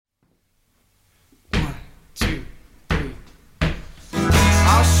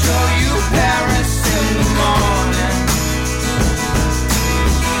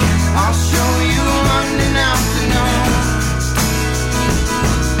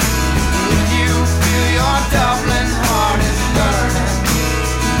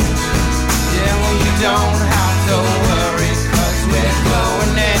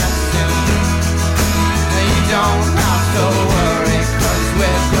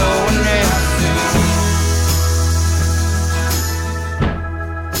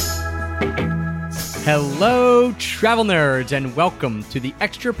Hello, travel nerds, and welcome to the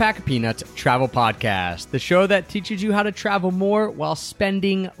Extra Pack of Peanuts Travel Podcast, the show that teaches you how to travel more while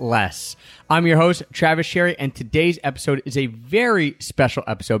spending less. I'm your host, Travis Sherry, and today's episode is a very special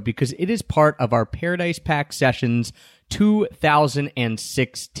episode because it is part of our Paradise Pack Sessions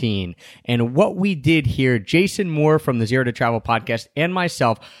 2016. And what we did here, Jason Moore from the Zero to Travel podcast and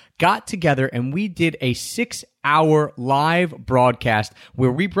myself got together and we did a 6-hour live broadcast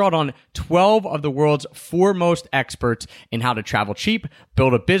where we brought on 12 of the world's foremost experts in how to travel cheap,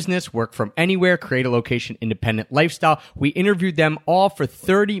 build a business, work from anywhere, create a location-independent lifestyle. We interviewed them all for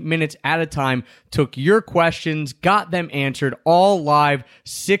 30 minutes at a time, took your questions, got them answered, all live,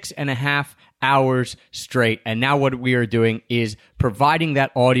 6.5 hours straight. And now what we are doing is providing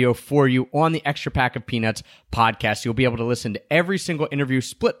that audio for you on the Extra Pack of Peanuts podcast. You'll be able to listen to every single interview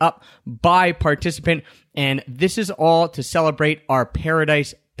split up by participant. And this is all to celebrate our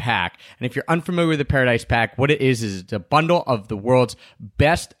Paradise Pack. And if you're unfamiliar with the Paradise Pack, what it is it's a bundle of the world's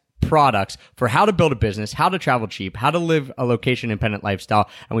best products for how to build a business, how to travel cheap, how to live a location-independent lifestyle.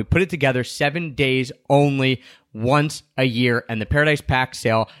 And we put it together 7 days only, once a year. And the Paradise Pack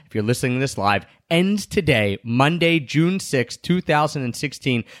sale, if you're listening to this live, ends today, Monday, June 6,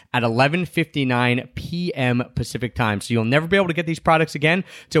 2016 at 11:59 p.m. Pacific time. So you'll never be able to get these products again.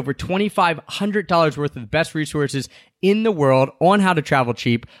 It's over $2,500 worth of the best resources in the world on how to travel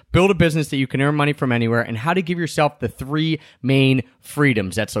cheap, build a business that you can earn money from anywhere, and how to give yourself the 3 main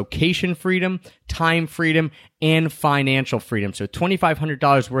freedoms. That's location freedom, time freedom, and financial freedom. So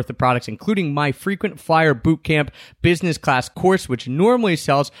 $2,500 worth of products, including my frequent flyer bootcamp business class course, which normally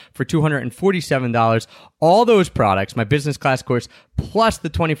sells for $247. All those products, my business class course, plus the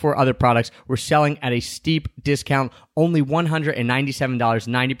 24 other products, we're selling at a steep discount, only $197,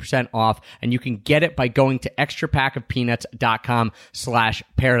 90% off. And you can get it by going to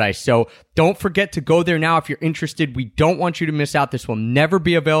extrapackofpeanuts.com/paradise. So don't forget to go there now if you're interested. We don't want you to miss out. This will never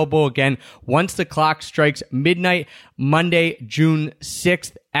be available again. Once the clock strikes midnight, Monday, June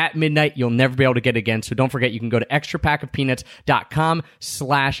 6th at midnight, you'll never be able to get it again. So don't forget, you can go to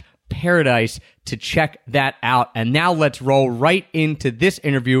extrapackofpeanuts.com/paradise to check that out. And now let's roll right into this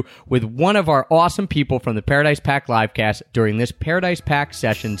interview with one of our awesome people from the Paradise Pack Livecast during this Paradise Pack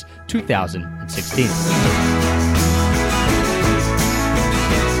Sessions 2016.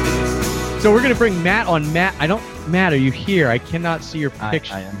 So we're going to bring Matt on. Matt, are you here? I cannot see your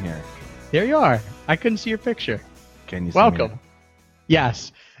picture. I am here. There you are. I couldn't see your picture. Can you see Welcome. me?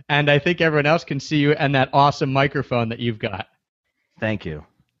 Yes. And I think everyone else can see you and that awesome microphone that you've got. Thank you.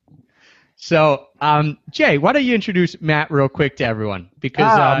 So, Jay, why don't you introduce Matt real quick to everyone?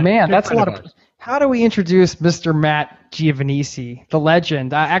 Because man, that's a lot of. How do we introduce Mr. Matt Giovanisi, the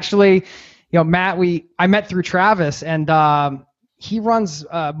legend? Actually, Matt, I met through Travis, and he runs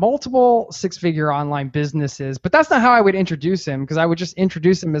multiple 6-figure online businesses. But that's not how I would introduce him, because I would just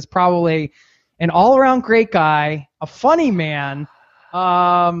introduce him as probably an all-around great guy, a funny man.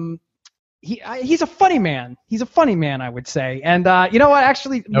 He's a funny man. He's a funny man, I would say. And you know what?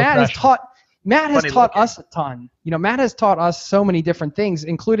 Actually, Matt has taught us a ton. Matt has taught us so many different things,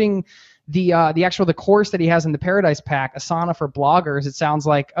 including the course that he has in the Paradise Pack, Asana for bloggers. It sounds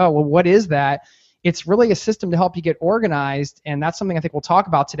like, oh, well, what is that? It's really a system to help you get organized, and that's something I think we'll talk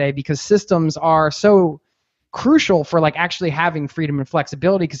about today, because systems are so crucial for actually having freedom and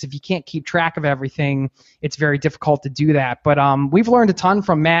flexibility, because if you can't keep track of everything, it's very difficult to do that. But we've learned a ton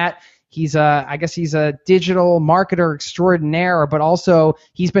from Matt. He's I guess he's a digital marketer extraordinaire, but also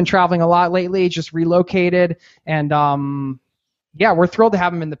he's been traveling a lot lately, just relocated, and we're thrilled to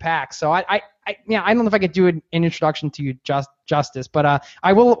have him in the pack. So I don't know if I could do an introduction to you justice, but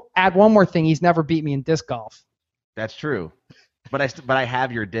I will add one more thing. He's never beat me in disc golf. That's true, but I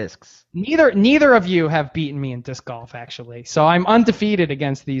have your discs. Neither of you have beaten me in disc golf, actually. So I'm undefeated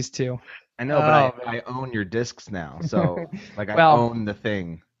against these two. I know, but I own your discs now, so I own the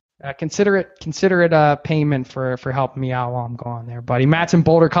thing. Consider it a payment for helping me out while I'm gone there, buddy. Matt's in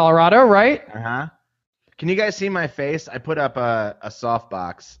Boulder, Colorado, right? Uh-huh. Can you guys see my face? I put up a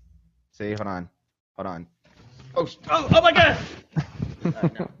softbox. See, hold on. Oh my God!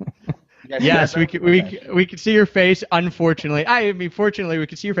 No. Yes, we could see your face. Unfortunately, fortunately, we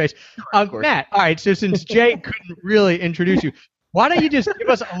could see your face. Matt, all right. So since Jay couldn't really introduce you, why don't you just give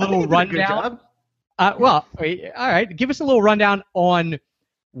us a little rundown? All right. Give us a little rundown on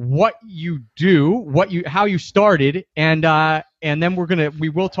what you do, how you started, and then we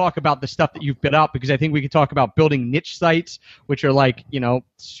will talk about the stuff that you've built up, because I think we could talk about building niche sites, which are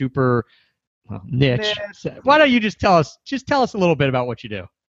super niche. Why don't you just tell us a little bit about what you do?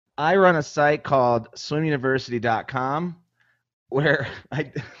 I run a site called swimuniversity.com where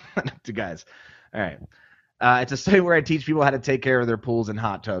All right. It's a site where I teach people how to take care of their pools and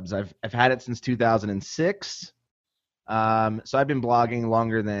hot tubs. I've had it since 2006. So I've been blogging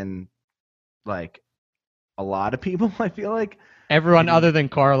longer than like a lot of people. I feel like everyone other than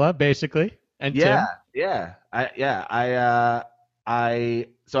Carla, basically, and Tim.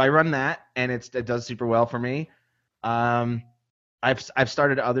 So I run that, and it does super well for me. I've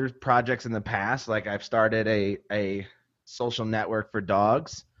started other projects in the past. Like I've started a social network for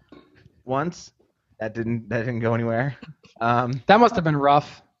dogs once. That didn't go anywhere. That must have been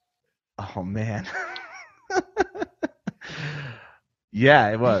rough. Oh man. Yeah,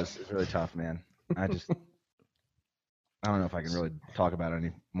 it was. It's really tough, man. I don't know if I can really talk about it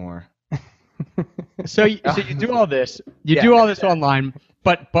anymore. So you do all this. You do all this online,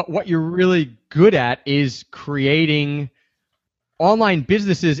 but what you're really good at is creating online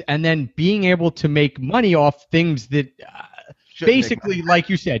businesses and then being able to make money off things that basically, like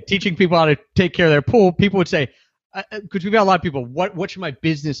you said, teaching people how to take care of their pool. People would say, because we've got a lot of people, what should my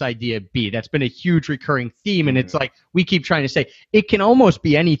business idea be? That's been a huge recurring theme, and it's like we keep trying to say it can almost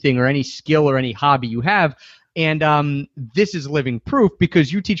be anything or any skill or any hobby you have. And this is living proof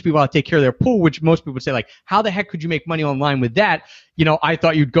because you teach people how to take care of their pool, which most people would say, like, how the heck could you make money online with that? You know, I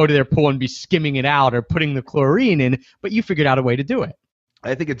thought you'd go to their pool and be skimming it out or putting the chlorine in, but you figured out a way to do it.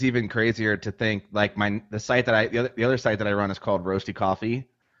 I think it's even crazier to think like the other site that I run is called Roasty Coffee,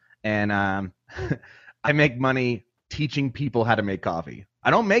 and I make money teaching people how to make coffee. I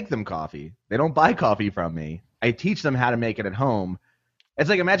don't make them coffee. They don't buy coffee from me. I teach them how to make it at home. It's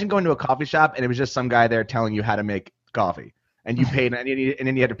like imagine going to a coffee shop and it was just some guy there telling you how to make coffee, and you paid and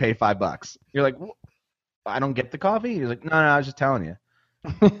then you had to pay $5. You're like, I don't get the coffee. He's like, no, I was just telling you.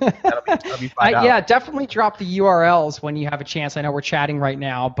 That'll be $5. Yeah, definitely drop the URLs when you have a chance. I know we're chatting right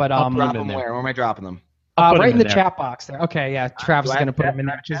now, but drop them where? Where am I dropping them? Right in the chat box there. Okay, yeah, Travis is going to put them in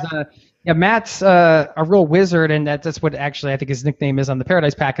there. Yeah, Matt's a real wizard, and that's what actually I think his nickname is on the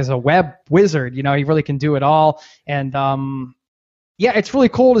Paradise Pack, is a web wizard. You know, he really can do it all. And yeah, it's really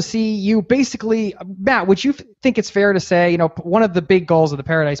cool to see you basically, Matt, would you think it's fair to say, you know, one of the big goals of the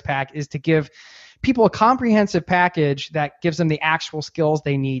Paradise Pack is to give people a comprehensive package that gives them the actual skills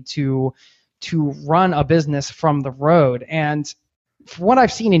they need to run a business from the road. And from what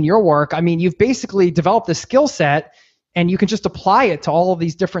I've seen in your work, I mean, you've basically developed the skill set and you can just apply it to all of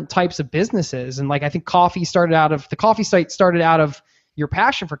these different types of businesses. And like, I think the coffee site started out of your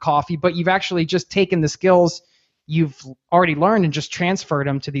passion for coffee, but you've actually just taken the skills you've already learned and just transferred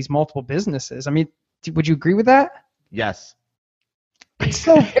them to these multiple businesses. I mean, would you agree with that? Yes. It's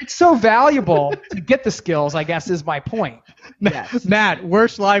so valuable to get the skills, I guess, is my point. Yes. Matt,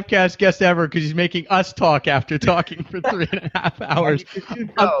 worst livecast guest ever because he's making us talk after talking for 3.5 hours.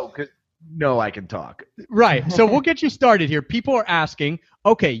 No, I can talk. Right. So we'll get you started here. People are asking,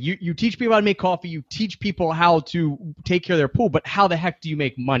 okay, you teach people how to make coffee, you teach people how to take care of their pool, but how the heck do you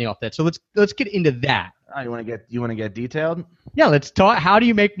make money off that? So let's get into that. You want to get detailed? Yeah, let's talk. How do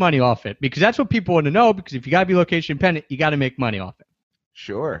you make money off it? Because that's what people want to know. Because if you got to be location dependent, you got to make money off it.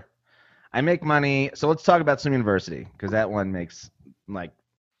 Sure, I make money. So let's talk about Swim University because that one makes like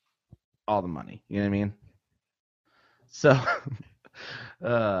all the money. You know what I mean? So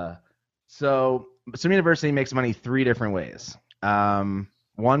Swim University makes money 3 different ways. One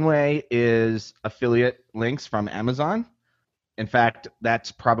way is affiliate links from Amazon. In fact, that's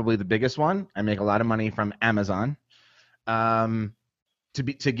probably the biggest one. I make a lot of money from Amazon. To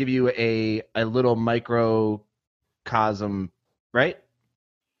give you a little microcosm, right?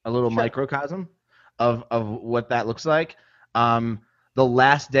 A little microcosm of what that looks like. The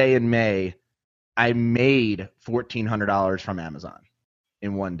last day in May, I made $1,400 from Amazon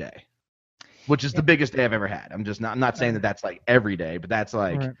in one day, which is the biggest day I've ever had. I'm not saying that that's like every day, but that's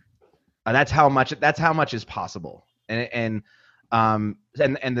like that's how much is possible. And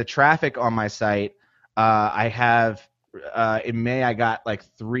the traffic on my site, I have in May I got like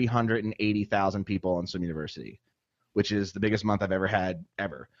 380,000 people on Swim University, which is the biggest month I've ever had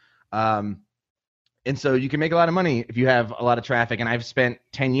ever. And so you can make a lot of money if you have a lot of traffic, and I've spent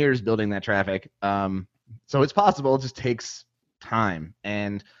 10 years building that traffic. So it's possible. It just takes time.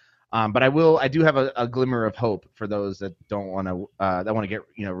 And but I do have a glimmer of hope for those that don't want to that want to get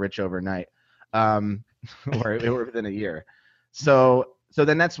rich overnight, or within a year. So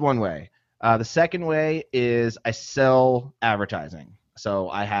then that's one way. The second way is I sell advertising. So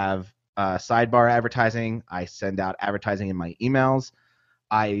I have sidebar advertising. I send out advertising in my emails.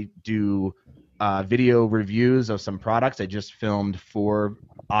 I do video reviews of some products. I just filmed 4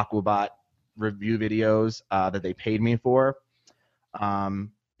 Aquabot review videos that they paid me for.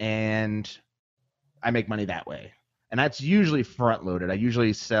 And I make money that way. and that's usually front loaded. I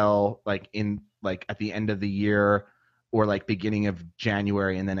usually sell like at the end of the year or like beginning of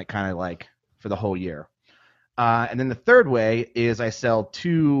January, and then it kind of like for the whole year. And then the third way is I sell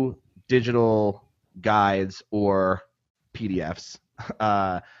 2 digital guides or PDFs,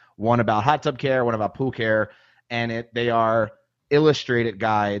 one about hot tub care, one about pool care, and they are illustrated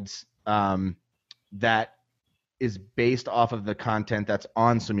guides that is based off of the content that's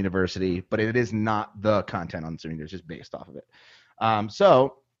on Swim University, but it is not the content on Swim University, it's just based off of it.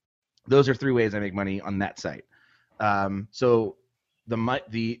 So those are 3 ways I make money on that site. So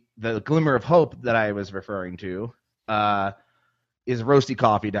the glimmer of hope that I was referring to is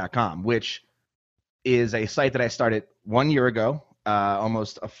roastycoffee.com, which is a site that I started 1 year ago,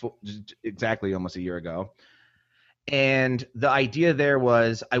 almost a year ago. And the idea there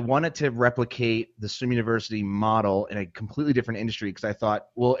was I wanted to replicate the Swim University model in a completely different industry, because I thought,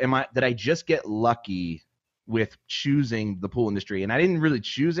 well, did I just get lucky with choosing the pool industry? And I didn't really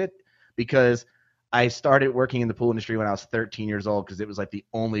choose it, because I started working in the pool industry when I was 13 years old, because it was like the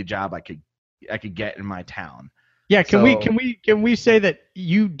only job I could get in my town. Yeah, can we say that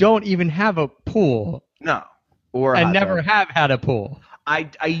you don't even have a pool? No, and never have had a pool.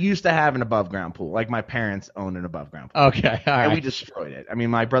 I used to have an above ground pool. Like my parents owned an above ground pool. Okay, all right. And we destroyed it. I mean,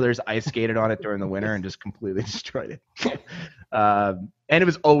 my brothers ice skated on it during the winter and just completely destroyed it. And it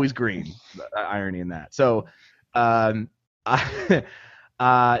was always green. Irony in that. So, so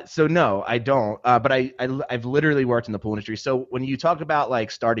no, I don't. But I've literally worked in the pool industry. So when you talk about like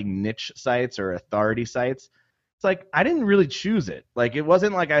starting niche sites or authority sites, it's like I didn't really choose it. Like it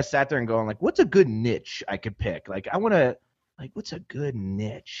wasn't like I sat there and going like, what's a good niche I could pick? Like I want to. Like, what's a good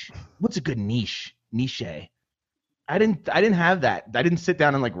niche? What's a good niche? I didn't have that. I didn't sit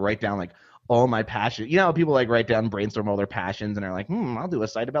down and like write down like all my passion. You know how people like write down, brainstorm all their passions, and they're like, I'll do a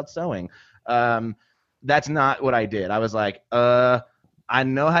site about sewing. That's not what I did. I was like, I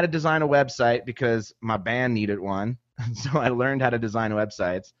know how to design a website because my band needed one. So I learned how to design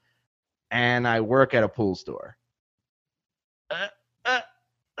websites, and I work at a pool store.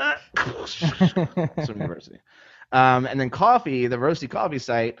 Swim University. And then coffee, the Roasty Coffee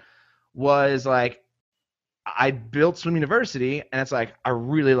site was like, I built Swim University, and it's like, I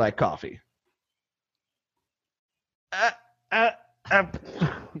really like coffee.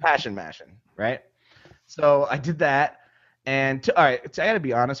 Passion mashing, right? So I did that, and all right, I got to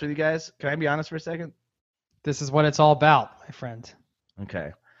be honest with you guys. Can I be honest for a second? This is what it's all about, my friend.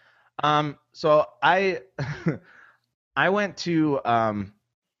 Okay. So I went to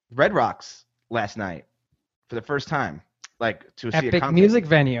Red Rocks last night. For the first time, like to see a concert. Epic music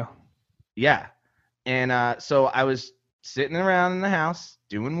venue. Yeah. And so I was sitting around in the house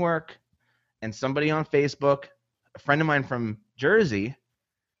doing work, and somebody on Facebook, a friend of mine from Jersey,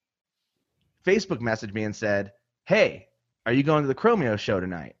 Facebook messaged me and said, hey, are you going to the Chromeo show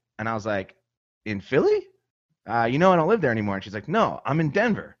tonight? And I was like, in Philly? I don't live there anymore. And she's like, no, I'm in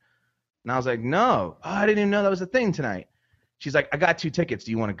Denver. And I was like, no, I didn't even know that was a thing tonight. She's like, I got 2 tickets.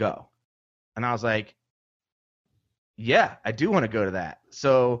 Do you want to go? And I was like, yeah, I do want to go to that.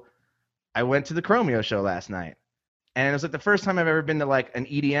 So I went to the Chromeo show last night, and it was like the first time I've ever been to like an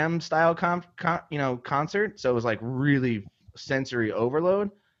EDM style concert. So it was like really sensory overload,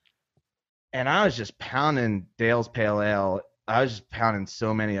 and I was just pounding Dale's Pale Ale. I was just pounding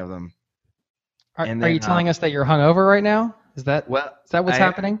so many of them. Are you telling us that you're hungover right now? Is that what's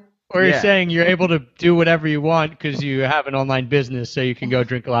happening? Or you're saying you're able to do whatever you want because you have an online business, so you can go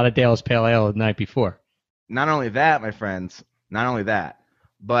drink a lot of Dale's Pale Ale the night before? Not only that, my friends,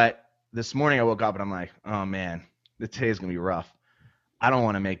 but this morning I woke up and I'm like, oh man, today's going to be rough. I don't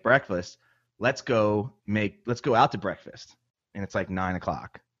want to make breakfast. Let's go out to breakfast. And it's like 9:00.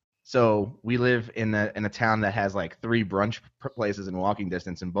 So we live in a town that has like 3 brunch places in walking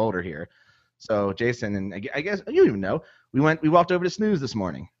distance in Boulder here. So Jason, and I guess you even know, we walked over to Snooze this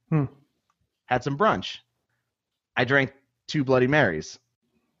morning, had some brunch. I drank 2 Bloody Marys.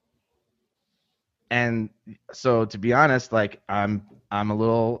 And so, to be honest, like you're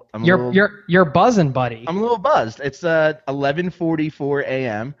buzzing, buddy. I'm a little buzzed. It's 11:44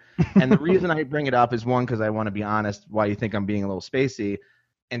 a.m. And the reason I bring it up is 1, because I want to be honest, why you think I'm being a little spacey,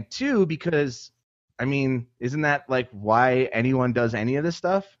 and 2, because I mean, isn't that like why anyone does any of this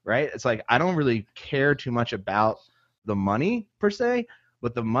stuff, right? It's like I don't really care too much about the money per se,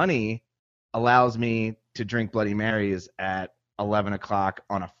 but the money allows me to drink Bloody Marys at 11:00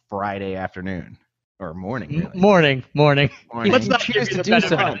 on a Friday afternoon. Or morning, really. Morning. Let's not choose to do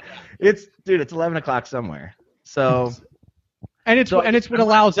so. It's 11:00 somewhere. So, and it's what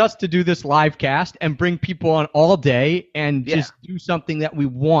allows us to do this live cast and bring people on all day and just do something that we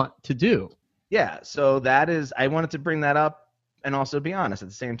want to do. Yeah, so that is, I wanted to bring that up and also be honest at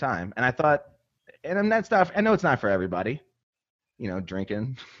the same time. And I thought, and that stuff, I know it's not for everybody,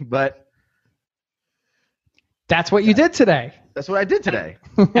 drinking, but that's what you did today. That's what I did today.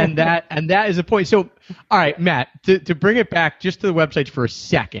 and that is a point. So, all right, Matt, to bring it back just to the website for a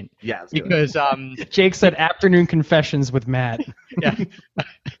second. Yeah. Because Jake said afternoon confessions with Matt. Yeah.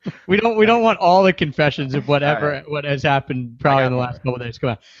 we don't want all the confessions of what has happened probably in the last couple of days. Come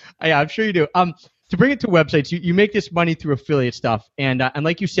on. Yeah, I'm sure you do. To bring it to websites, you make this money through affiliate stuff, and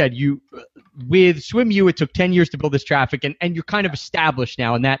like you said, with SwimU, it took 10 years to build this traffic, and you're kind of established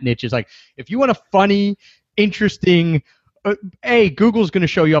now in that niche. Is like, if you want a funny, interesting, Google's going to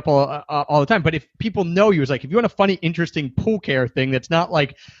show you up all the time, but if people know you, it's like, if you want a funny, interesting pool care thing that's not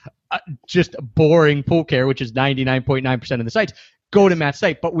like just boring pool care, which is 99.9% of the sites, go to Matt's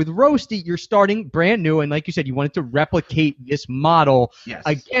site. But with Roasty, you're starting brand new, and like you said, you wanted to replicate this model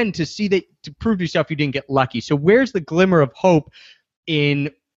again to see that, to prove to yourself you didn't get lucky. So where's the glimmer of hope in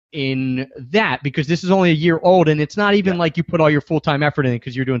that? Because this is only a year old, and it's not even like you put all your full-time effort in it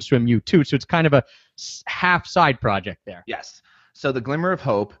because you're doing SwimU too. So it's kind of a half side project there. Yes. So the glimmer of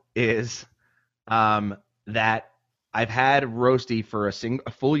hope is that I've had Roasty for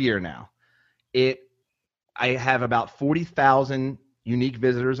a full year now. I have about 40,000 unique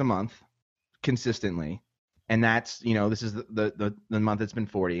visitors a month consistently, and that's, this is the month it's been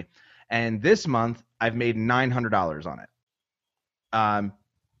 40, and this month I've made $900 on it.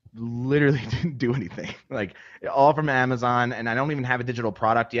 Literally didn't do anything, like all from Amazon, and I don't even have a digital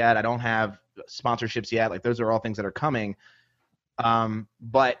product yet. I don't have sponsorships yet. Like, those are all things that are coming.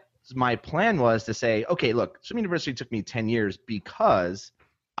 But my plan was to say, okay, look, Swim University took me 10 years because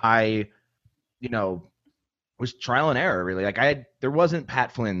I, was trial and error, really. Like, there wasn't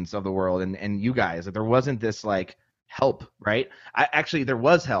Pat Flynn's of the world and you guys. There wasn't this like help, right? There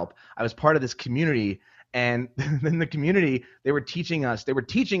was help. I was part of this community. And in the community, they were teaching us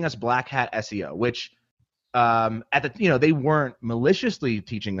black hat SEO, which they weren't maliciously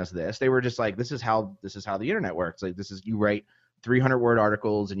teaching us this. They were just like, this is how the internet works. Like, you write 300-word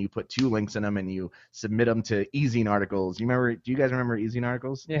articles and you put 2 links in them and you submit them to eZine articles. Do you guys remember eZine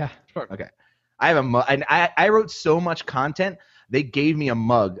articles? Yeah. Sure. Okay. I have a mug, and I wrote so much content, they gave me a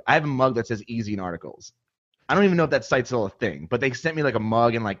mug. I have a mug that says eZine articles. I don't even know if that site's still a thing, but they sent me like a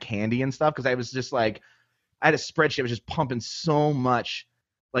mug and like candy and stuff because I was just like, I had a spreadsheet that was just pumping so much,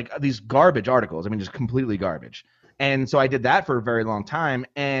 like, these garbage articles. I mean, just completely garbage. And so I did that for a very long time,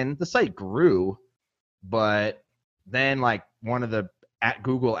 and the site grew. But then, like, one of the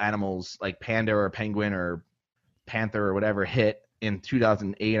Google animals, like Panda or Penguin or Panther or whatever, hit in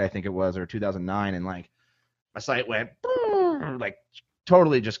 2008, I think it was, or 2009, and like my site went like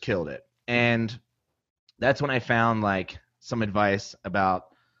totally just killed it. And that's when I found like some advice about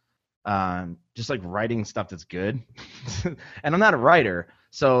just like writing stuff that's good. And I'm not a writer,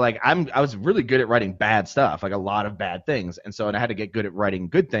 so like I was really good at writing bad stuff, like a lot of bad things, and I had to get good at writing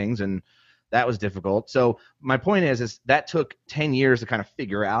good things, and that was difficult. So my point is that took 10 years to kind of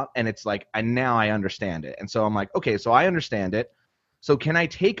figure out, and it's like now I understand it. And so I'm like, okay, so I understand it. So can I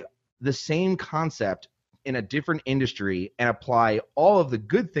take the same concept in a different industry and apply all of the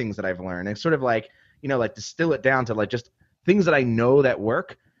good things that I've learned and sort of like, like distill it down to like just things that I know that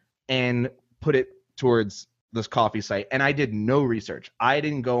work and put it towards this coffee site? And I did no research. I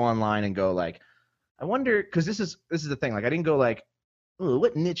didn't go online and go like, I wonder, because this is the thing. Like, I didn't go like, oh,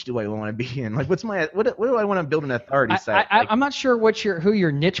 what niche do I want to be in? Like, what do I want to build an authority site? I'm not sure who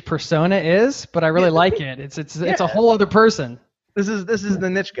your niche persona is, but I really like it. It's a whole other person. This is the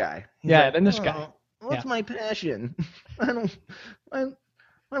niche guy. He's the niche guy. What's my passion? I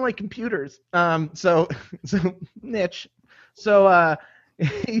like computers. So niche. So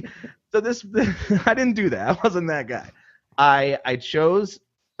this I didn't do that. I wasn't that guy. I chose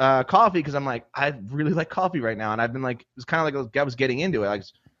coffee because I'm like, I really like coffee right now, and I've been like, it was kind of like I was getting into it. I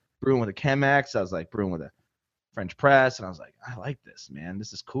was brewing with a Chemex. I was like brewing with a French press, and I was like, I like this, man.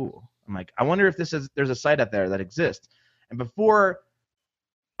 This is cool. I'm like, I wonder if there's a site out there that exists. And before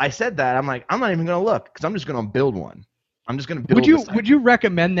I said that, I'm like, I'm not even gonna look because I'm just gonna build one. I'm just gonna build. Would you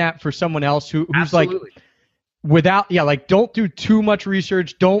recommend that for someone else who's Absolutely. Like don't do too much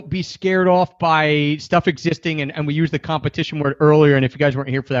research. Don't be scared off by stuff existing. And we used the competition word earlier. And if you guys weren't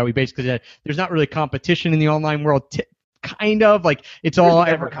here for that, we basically said there's not really competition in the online world. Kind of like there's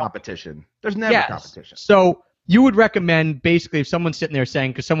never competition. There's never competition. So you would recommend basically if someone's sitting there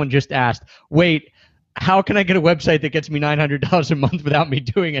saying, because someone just asked, wait, how can I get a website that gets me $900 a month without me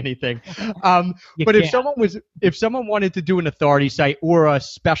doing anything? But if someone wanted to do an authority site or a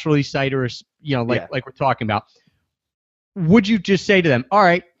specialty site or like we're talking about, would you just say to them, all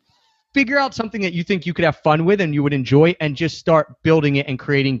right, figure out something that you think you could have fun with and you would enjoy, and just start building it and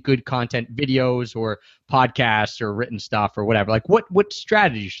creating good content, videos or podcasts or written stuff or whatever. Like what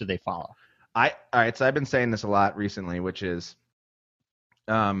strategies should they follow? All right. So I've been saying this a lot recently, which is,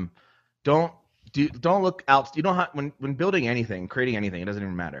 don't look out. You don't have, when building anything, creating anything, it doesn't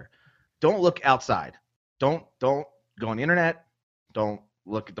even matter. Don't look outside. Don't go on the internet. Don't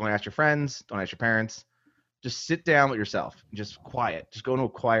ask your friends. Don't ask your parents. Just sit down with yourself. Just quiet. Just go into a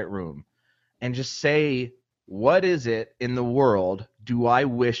quiet room and just say, what is it in the world do I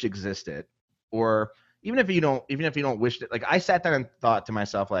wish existed? Or even if you don't wish it, like I sat down and thought to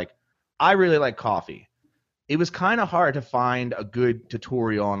myself, like, I really like coffee. It was kind of hard to find a good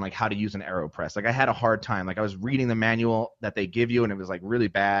tutorial on like how to use an AeroPress. Like I had a hard time. Like I was reading the manual that they give you and it was like really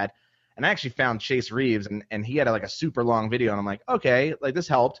bad. And I actually found Chase Reeves and he had like a super long video and I'm like, okay, like this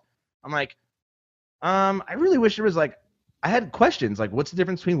helped. I'm like, I really wish there was like, I had questions like, what's the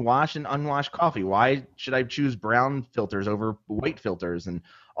difference between washed and unwashed coffee? Why should I choose brown filters over white filters and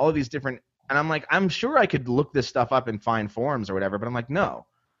all of these different, and I'm like, I'm sure I could look this stuff up and find forums or whatever, but I'm like, no.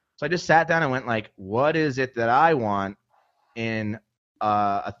 So I just sat down and went like, what is it that I want in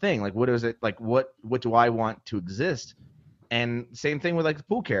a thing? Like, what is it? Like, what do I want to exist? And same thing with like the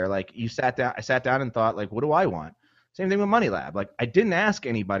pool care. Like I sat down and thought like, what do I want? Same thing with Money Lab. Like I didn't ask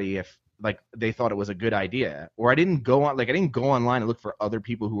anybody if like they thought it was a good idea, or I didn't go online and look for other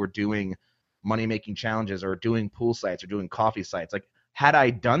people who were doing money making challenges or doing pool sites or doing coffee sites. Like had I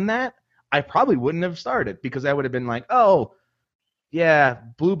done that, I probably wouldn't have started because I would have been like, oh, yeah,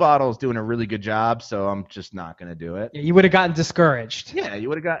 Blue Bottle's doing a really good job, so I'm just not going to do it. Yeah, you would have gotten discouraged. Yeah, you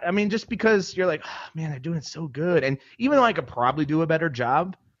would have got – I mean, just because you're like, oh, man, they're doing it so good. And even though I could probably do a better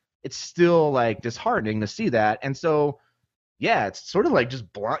job, it's still, like, disheartening to see that. And so, yeah, it's sort of like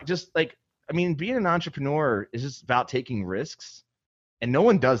being an entrepreneur is just about taking risks, and no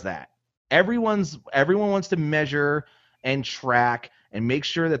one does that. Everyone wants to measure and track and make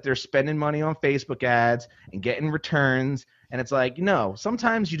sure that they're spending money on Facebook ads and getting returns. And it's like, no,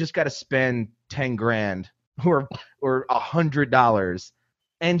 sometimes you just got to spend 10 grand or $100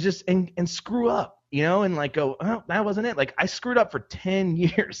 and just and screw up, and like go, oh, that wasn't it. Like I screwed up for 10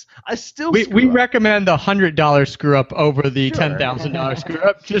 years. I still we recommend the $100 screw up over the $10,000 screw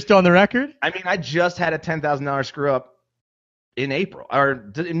up, just on the record. I mean, I just had a $10,000 screw up in April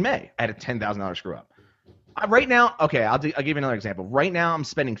or in May. I had a $10,000 screw up. Right now, okay, I'll give you another example. Right now, I'm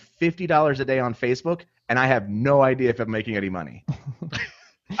spending $50 a day on Facebook, and I have no idea if I'm making any money.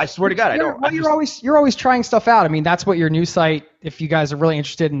 I swear to God, I don't. Well, you're always trying stuff out. I mean, that's what your new site. If you guys are really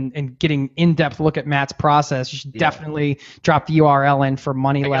interested in getting in-depth look at Matt's process, you should definitely drop the URL in for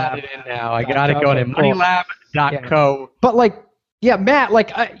Money Lab. I got it in now. I got it going in. Moneylab.co. Yeah. But like, yeah, Matt,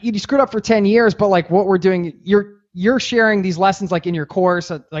 like you screwed up for 10 years, but like what we're doing, you're sharing these lessons like in your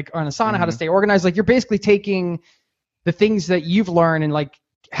course, like on Asana, how to stay organized. Like you're basically taking the things that you've learned and like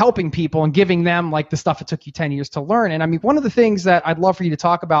helping people and giving them like the stuff it took you 10 years to learn. And I mean, one of the things that I'd love for you to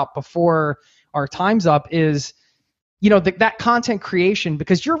talk about before our time's up is, that content creation,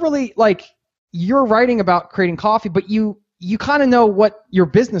 because you're really like, you're writing about creating coffee, but you kind of know what your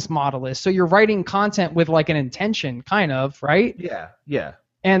business model is. So you're writing content with like an intention kind of, right? Yeah. Yeah.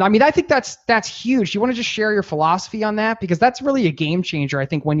 And I mean, I think that's huge. You want to just share your philosophy on that? Because that's really a game changer, I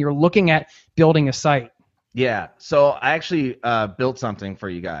think, when you're looking at building a site. Yeah. So I actually built something for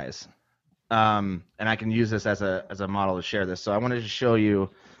you guys, and I can use this as a model to share this. So I wanted to show you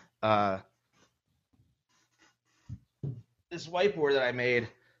this whiteboard that I made.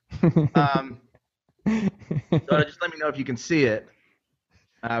 So just let me know if you can see it.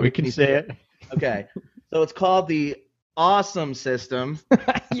 We can see it. Okay. So it's called the Awesome System.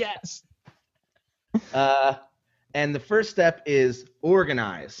 Yes. And the first step is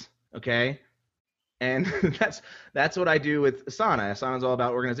organize. Okay. And that's what I do with Asana. Asana is all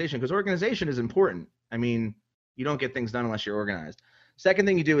about organization because organization is important. I mean, you don't get things done unless you're organized. Second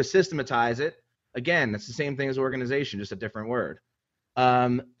thing you do is systematize it. Again, that's the same thing as organization, just a different word.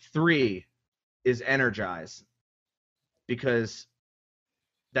 3 is energize, because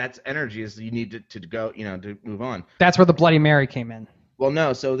that's energy is you need to go, to move on. That's where the Bloody Mary came in. Well,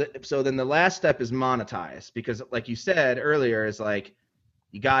 no. So then the last step is monetize, because like you said earlier, is like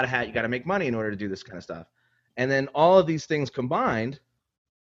you gotta make money in order to do this kind of stuff. And then all of these things combined,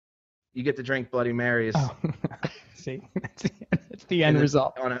 you get to drink Bloody Marys. Oh. See, that's the end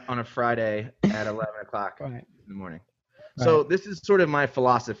result on a Friday at 11 o'clock right. in the morning. Right. So this is sort of my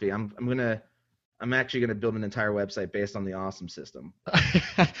philosophy. I'm gonna I'm actually going to build an entire website based on the Awesome system.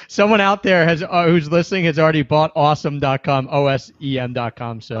 Someone out there who's listening has already bought awesome.com,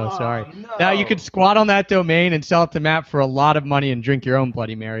 OSEM.com. So sorry. No. Now you could squat on that domain and sell it to Matt for a lot of money and drink your own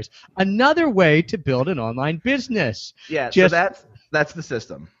Bloody Marys. Another way to build an online business. Yeah. So that's the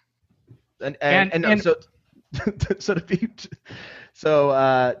system. To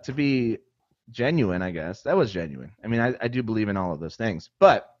be genuine, I guess that was genuine. I mean, I do believe in all of those things,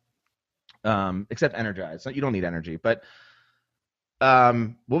 but except energize. You don't need energy. But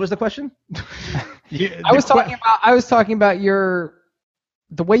what was the question? I was talking about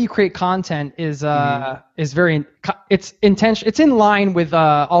the way you create content is very it's intention. It's in line with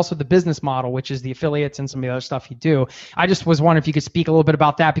also the business model, which is the affiliates and some of the other stuff you do. I just was wondering if you could speak a little bit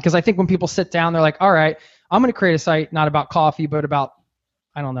about that, because I think when people sit down, they're like, all right, I'm going to create a site not about coffee, but about,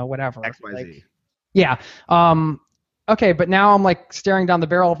 I don't know, whatever. XYZ. Like, yeah. Okay, but now I'm like staring down the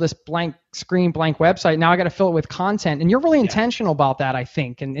barrel of this blank screen, blank website. Now I got to fill it with content, and you're really intentional about that, I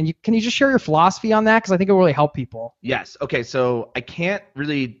think. And can you just share your philosophy on that? Because I think it will really help people. Yes. Okay. So I can't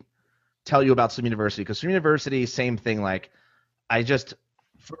really tell you about Swim University, because Swim University, same thing. Like, I just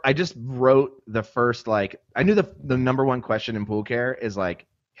wrote the first, like, I knew the number one question in pool care is like,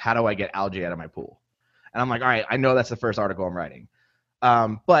 how do I get algae out of my pool? And I'm like, all right, I know that's the first article I'm writing.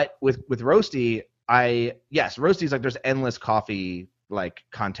 But with Roasty, Roasty's like, there's endless coffee like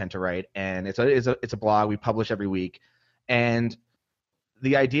content to write, and it's a blog we publish every week. And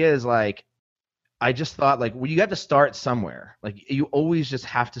the idea is like, I just thought like, well, you have to start somewhere. Like, you always just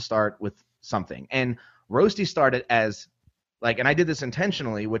have to start with something. And Roasty started as like, and I did this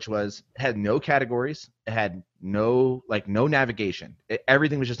intentionally, which was, it had no categories, it had no navigation.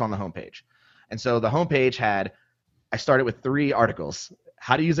 Everything was just on the homepage. And so the homepage I started with 3 articles: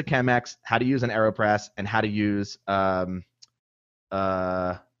 how to use a Chemex, how to use an AeroPress, and how to use a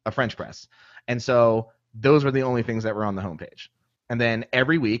French press. And so those were the only things that were on the homepage. And then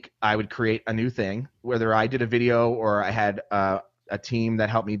every week I would create a new thing, whether I did a video or I had a team that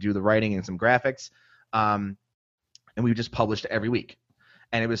helped me do the writing and some graphics. And we just published every week.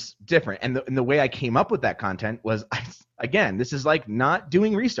 And it was different. And the way I came up with that content was, again, this is like not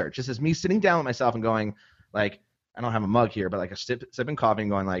doing research. This is me sitting down with myself and going, like, I don't have a mug here, but like sipping coffee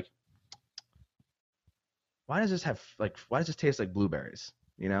and going like, why does this taste like blueberries?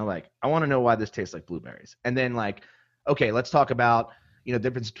 You know, like, I want to know why this tastes like blueberries. And then like, okay, let's talk about, the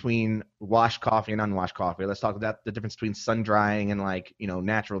difference between washed coffee and unwashed coffee. Let's talk about the difference between sun drying and like,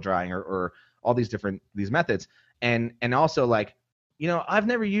 natural drying or all these methods. And also like, I've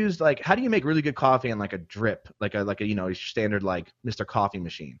never used like, how do you make really good coffee on like a drip, like a standard like Mr. Coffee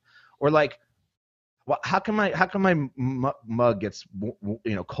machine, or like, how come my mug gets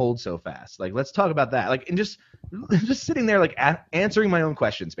cold so fast? Like, let's talk about that. Like, and just sitting there like answering my own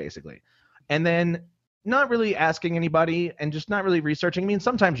questions basically, and then not really asking anybody and just not really researching. I mean,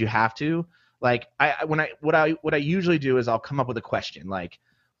 sometimes you have to. Like, what I usually do is I'll come up with a question like,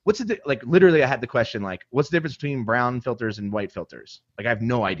 literally I had the question like, what's the difference between brown filters and white filters? Like, I have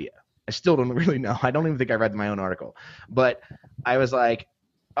no idea. I still don't really know. I don't even think I read my own article, but I was like,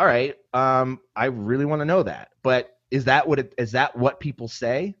 all right, I really want to know that. But is that what people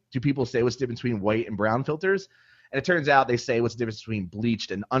say? Do people say what's the difference between white and brown filters? And it turns out they say what's the difference between bleached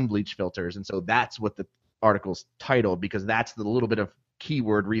and unbleached filters. And so that's what the article's titled, because that's the little bit of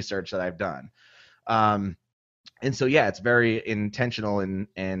keyword research that I've done. And so, yeah, it's very intentional,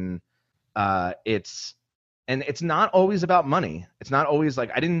 and it's not always about money. It's not always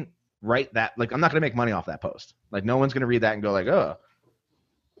like, I didn't write that. Like, I'm not going to make money off that post. Like, no one's going to read that and go like, oh,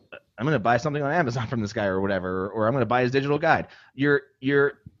 I'm going to buy something on Amazon from this guy or whatever, or I'm going to buy his digital guide.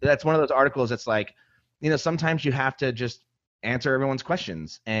 That's one of those articles that's like, sometimes you have to just answer everyone's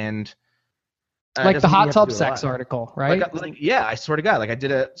questions. And like the hot tub sex article, right? Yeah, I swear to God, like I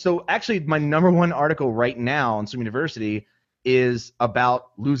did so actually my number one article right now on Swim University is about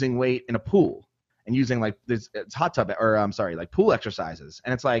losing weight in a pool and using like it's hot tub, or I'm sorry, like pool exercises.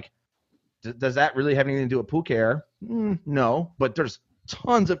 And it's like, does that really have anything to do with pool care? No, but there's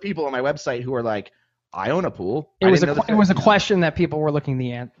tons of people on my website who are like, I own a pool. It was a question that people were looking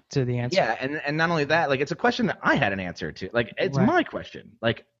to the answer. Yeah, and not only that, like, it's a question that I had an answer to. Like, it's my question.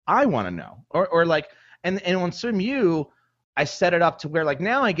 Like, I want to know. Or like, and on SwimU, I set it up to where like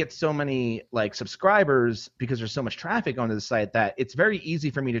now I get so many like subscribers because there's so much traffic onto the site that it's very easy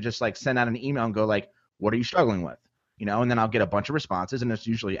for me to just like send out an email and go like, what are you struggling with? And then I'll get a bunch of responses, and it's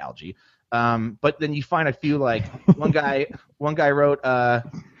usually algae. But then you find a few, like one guy wrote,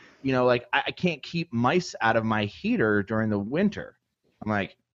 like, I can't keep mice out of my heater during the winter. I'm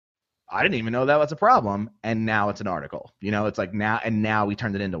like, I didn't even know that was a problem. And now it's an article, it's like now we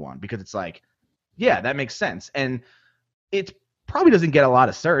turned it into one, because it's like, yeah, that makes sense. And it probably doesn't get a lot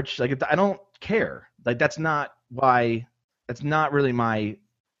of search. Like, I don't care. Like, that's not really my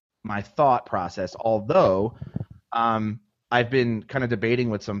thought process. Although, I've been kind of debating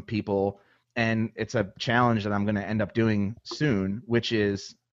with some people, and it's a challenge that I'm going to end up doing soon, which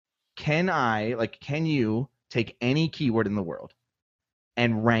is, can you take any keyword in the world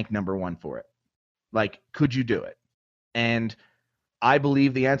and rank number one for it? Like, could you do it? And I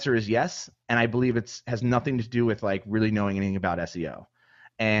believe the answer is yes, and I believe it has nothing to do with like really knowing anything about SEO.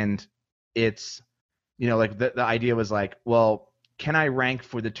 And it's, like the idea was like, well, can I rank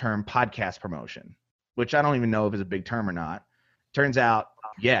for the term podcast promotion? Which I don't even know if it's a big term or not. Turns out,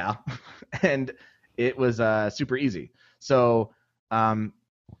 yeah. And it was super easy. So that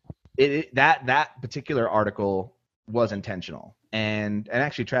particular article was intentional. And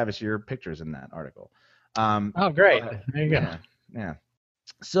actually, Travis, your picture's in that article. Oh, great. There you go. Yeah.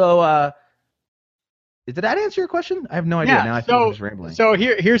 So did that answer your question? I have no idea. Now I feel I'm just rambling. So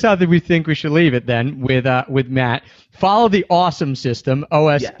here's how we think we should leave it then with Matt. Follow the awesome system,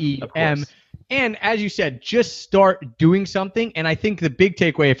 OSEM. Yeah, and as you said, just start doing something. And I think the big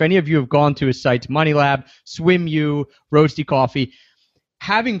takeaway, if any of you have gone to his sites, Money Lab, SwimU, Roasty Coffee,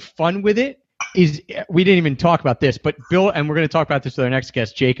 having fun with it is, we didn't even talk about this, but and we're going to talk about this with our next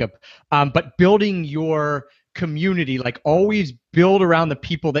guest, Jacob, but building your community, like always build around the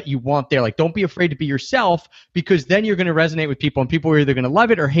people that you want there. Like, don't be afraid to be yourself, because then you're going to resonate with people, and people are either going to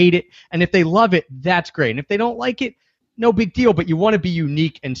love it or hate it. And if they love it, that's great. And if they don't like it, no big deal, but you want to be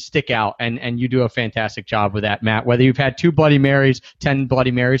unique and stick out, and you do a fantastic job with that, Matt, whether you've had 2 Bloody Marys, 10 Bloody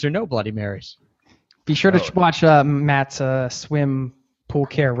Marys, or no Bloody Marys. Be sure to watch Matt's swim pool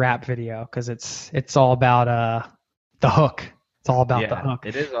care rap video, because it's all about the hook. It's all about the hook.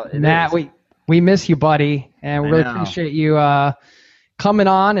 It is. Matt, we miss you, buddy, and we really appreciate you coming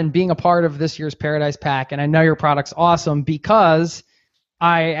on and being a part of this year's Paradise Pack. And I know your product's awesome, because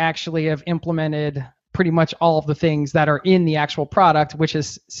I actually have implemented pretty much all of the things that are in the actual product, which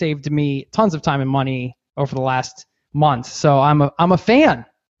has saved me tons of time and money over the last month. So I'm a fan.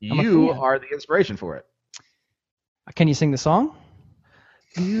 You are the inspiration for it. Can you sing the song?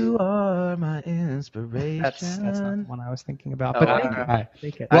 You are my inspiration. That's not the one I was thinking about. But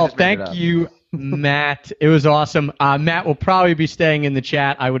thank you, Matt. It was awesome. Matt will probably be staying in the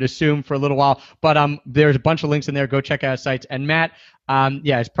chat, I would assume, for a little while. But there's a bunch of links in there. Go check out his sites. And Matt,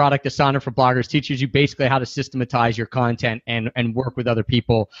 his product, Asana for Bloggers, teaches you basically how to systematize your content and work with other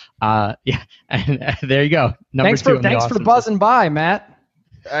people. And there you go. Thanks for buzzing by, Matt.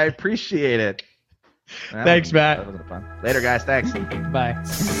 I appreciate it. Thanks, Matt. That was fun. Later, guys. Thanks. Bye.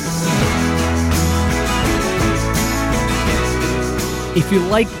 If you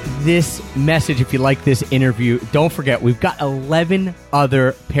like this message, if you like this interview, don't forget, we've got 11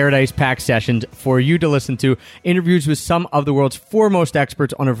 other Paradise Pack sessions for you to listen to. Interviews with some of the world's foremost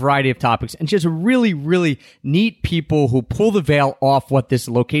experts on a variety of topics, and just really, really neat people who pull the veil off what this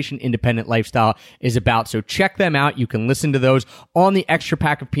location-independent lifestyle is about. So check them out. You can listen to those on the Extra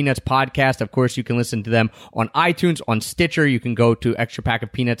Pack of Peanuts podcast. Of course, you can listen to them on iTunes, on Stitcher. You can go to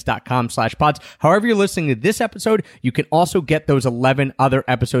extrapackofpeanuts.com/pods. However you're listening to this episode, you can also get those 11 other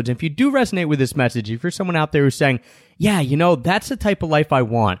episodes. And if you do resonate with this message, if you're someone out there who's saying, yeah, that's the type of life I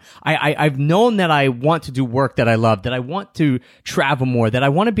want. I've known that I want to do work that I love, that I want to travel more, that I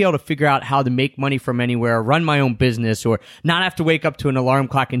want to be able to figure out how to make money from anywhere, run my own business, or not have to wake up to an alarm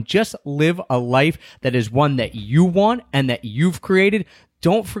clock, and just live a life that is one that you want and that you've created.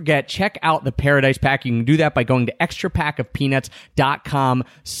 Don't forget, check out the Paradise Pack. You can do that by going to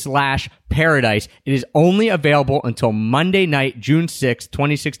extrapackofpeanuts.com/paradise. It is only available until Monday night, June 6th,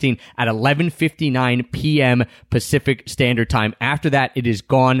 2016 at 11:59 p.m. Pacific Standard Time. After that, it is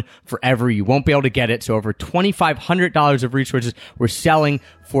gone forever. You won't be able to get it. So over $2,500 of resources we're selling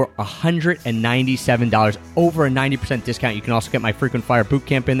for $197, over a 90% discount. You can also get my Frequent Flyer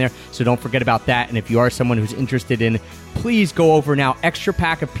Bootcamp in there, so don't forget about that. And if you are someone who's interested in, please go over now,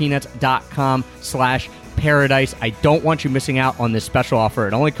 extrapackofpeanuts.com/paradise. I don't want you missing out on this special offer.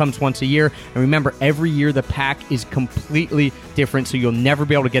 It only comes once a year. And remember, every year the pack is completely different, so you'll never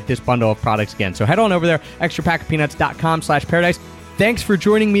be able to get this bundle of products again. So head on over there, extrapackofpeanuts.com/paradise. Thanks for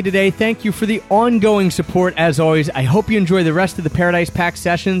joining me today. Thank you for the ongoing support, as always. I hope you enjoy the rest of the Paradise Pack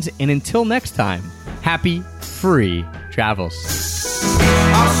sessions. And until next time, happy, free travels.